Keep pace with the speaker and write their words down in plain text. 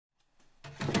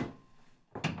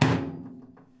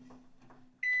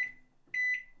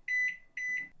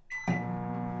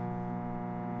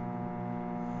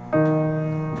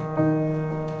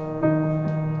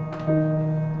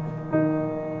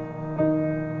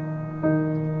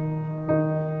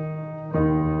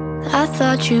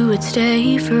thought you would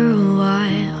stay for a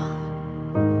while.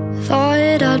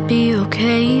 Thought I'd be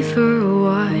okay for a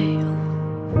while.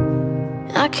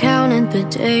 I counted the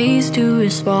days to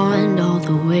respond, all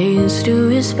the ways to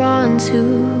respond to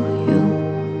you.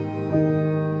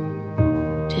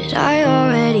 Did I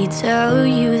already tell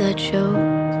you that joke?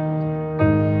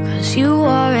 'Cause you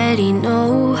already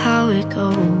know how it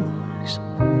goes.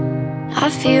 I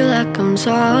feel like I'm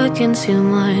talking too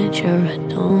much, or I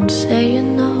don't say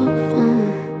enough.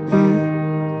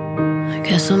 I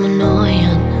guess I'm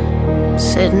annoying,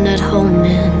 sitting at home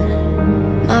in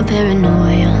my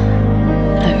paranoia,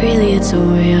 but I really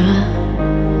adore ya.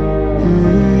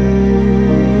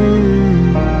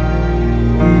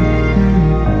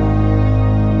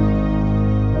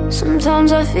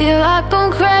 Sometimes I feel like I'm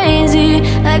crazy,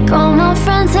 like all my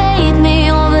friends hate me.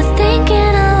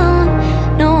 Overthinking alone,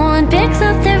 no one picks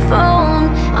up their phone.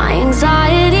 My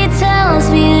anxiety tells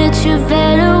me that you're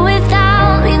better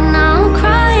without me. Now I'm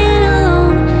crying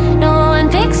alone, no one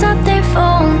picks up their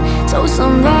phone. So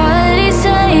somebody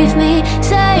save me,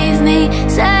 save me,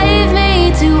 save me.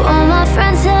 Do all my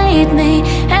friends hate me,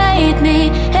 hate me,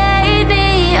 hate me?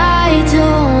 I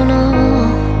don't know,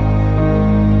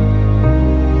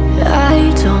 I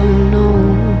don't know.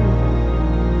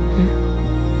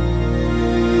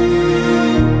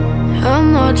 I'm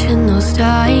watching those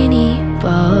tiny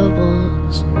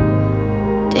bubbles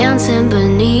dancing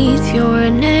beneath your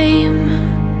name.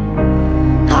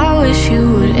 I wish you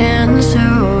would answer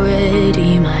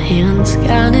already. My hands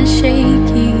kinda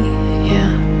shaky,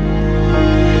 yeah.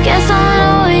 Guess I'm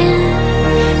annoying,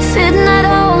 sitting at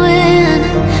home in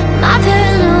my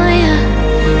paranoia,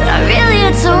 but I really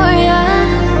adore ya.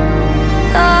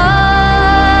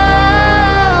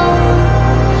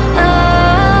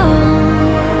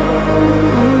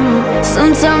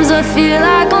 Sometimes I feel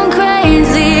like I'm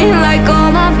crazy, like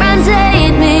all my friends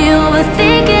hate me.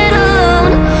 Overthinking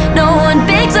alone, no one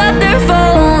picks up their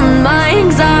phone. My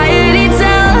anxiety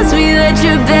tells me that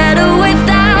you're better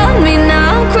without me. Now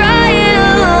I'm crying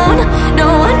alone, no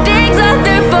one picks up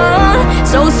their phone.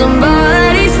 So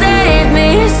somebody save me,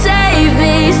 save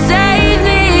me, save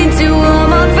me. Do all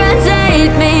my friends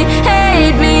hate me,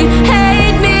 hate me,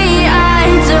 hate me? I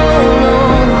don't know,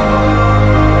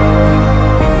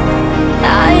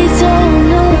 I don't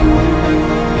know.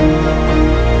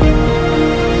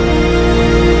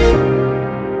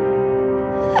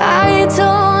 I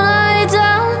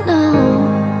don't know.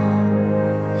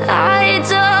 I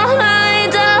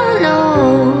don't know.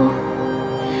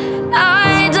 I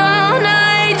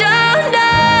don't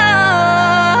know.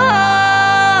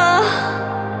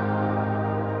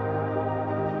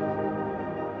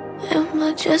 Am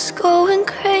I just going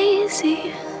crazy?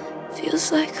 Feels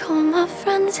like all my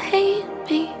friends hate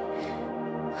me.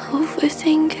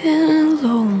 Overthinking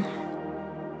alone,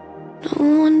 no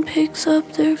one picks up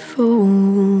their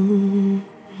phone.